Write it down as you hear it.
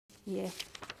Yeah.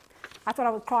 I thought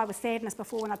I would cry with sadness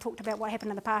before when I talked about what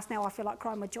happened in the past. Now I feel like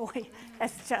crying with joy.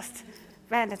 It's just,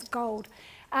 man, it's gold.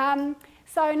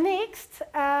 So next,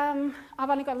 I've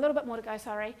only got a little bit more to go,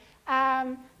 sorry.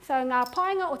 So ngā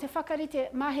painga o te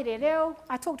whakarite mahere reo,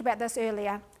 I talked about this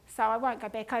earlier, so I won't go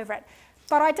back over it.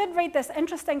 But I did read this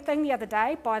interesting thing the other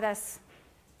day by this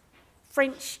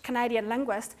French-Canadian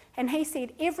linguist, and he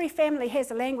said every family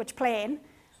has a language plan.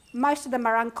 Most of them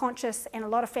are unconscious, and a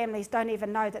lot of families don't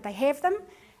even know that they have them.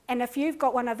 And if you've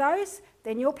got one of those,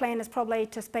 then your plan is probably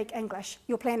to speak English.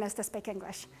 Your plan is to speak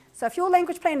English. So if your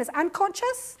language plan is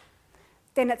unconscious,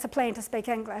 then it's a plan to speak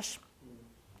English.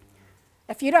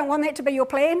 If you don't want that to be your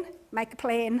plan, make a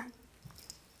plan.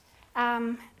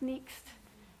 Next.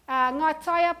 Ngā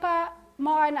taiapa,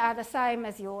 mine are the same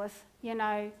as yours. You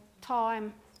know,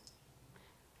 time.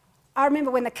 I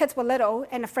remember when the kids were little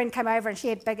and a friend came over and she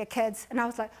had bigger kids, and I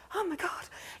was like, oh my God,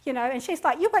 you know, and she's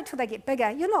like, you wait till they get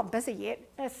bigger, you're not busy yet.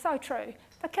 It's so true.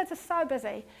 The kids are so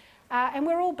busy, and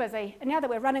we're all busy. And now that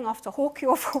we're running off to Hoki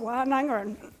or for Whaanga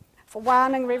and for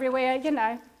Whaanga everywhere, you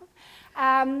know.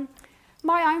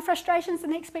 My own frustrations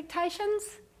and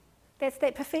expectations, that's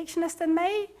that perfectionist in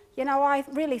me. You know, I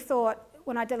really thought,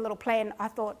 when I did a little plan, I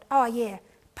thought, oh yeah,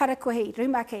 parakuhi,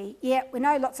 rumaki, yeah, we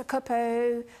know lots of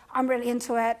kupu, I'm really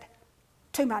into it.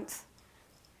 2 months,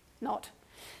 not.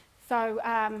 So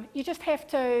you just have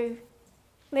to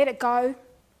let it go,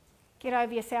 get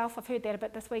over yourself. I've heard that a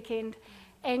bit this weekend.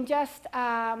 And just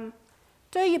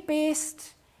do your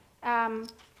best,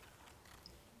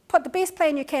 put the best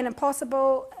plan you can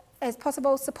as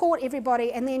possible, support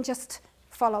everybody, and then just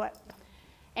follow it.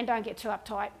 And don't get too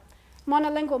uptight.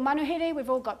 Monolingual manuhere, we've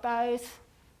all got those.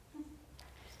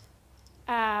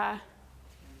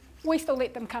 We still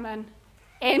let them come in.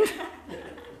 And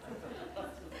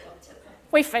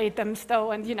we feed them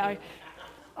still, and you know,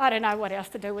 I don't know what else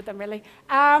to do with them really.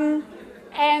 And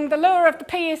the lure of the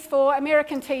PS4,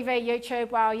 American TV, YouTube,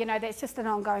 well, you know, that's just an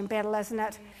ongoing battle, isn't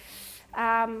it?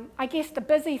 I guess the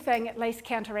busy thing at least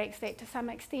counteracts that to some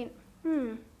extent.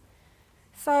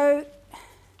 So,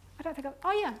 I don't think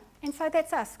oh yeah, and so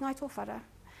that's us, ngai tō whara.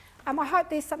 I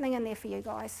hope there's something in there for you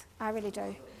guys, I really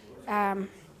do.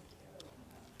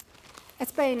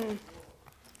 It's been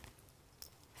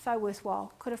so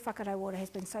worthwhile. Kura whakarau water has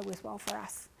been so worthwhile for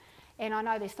us. And I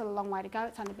know there's still a long way to go.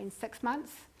 It's only been 6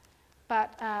 months.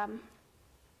 But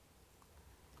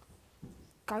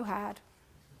go hard.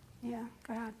 Yeah,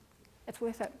 go hard. It's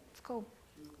worth it. It's cool.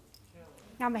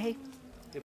 Ngā mihi.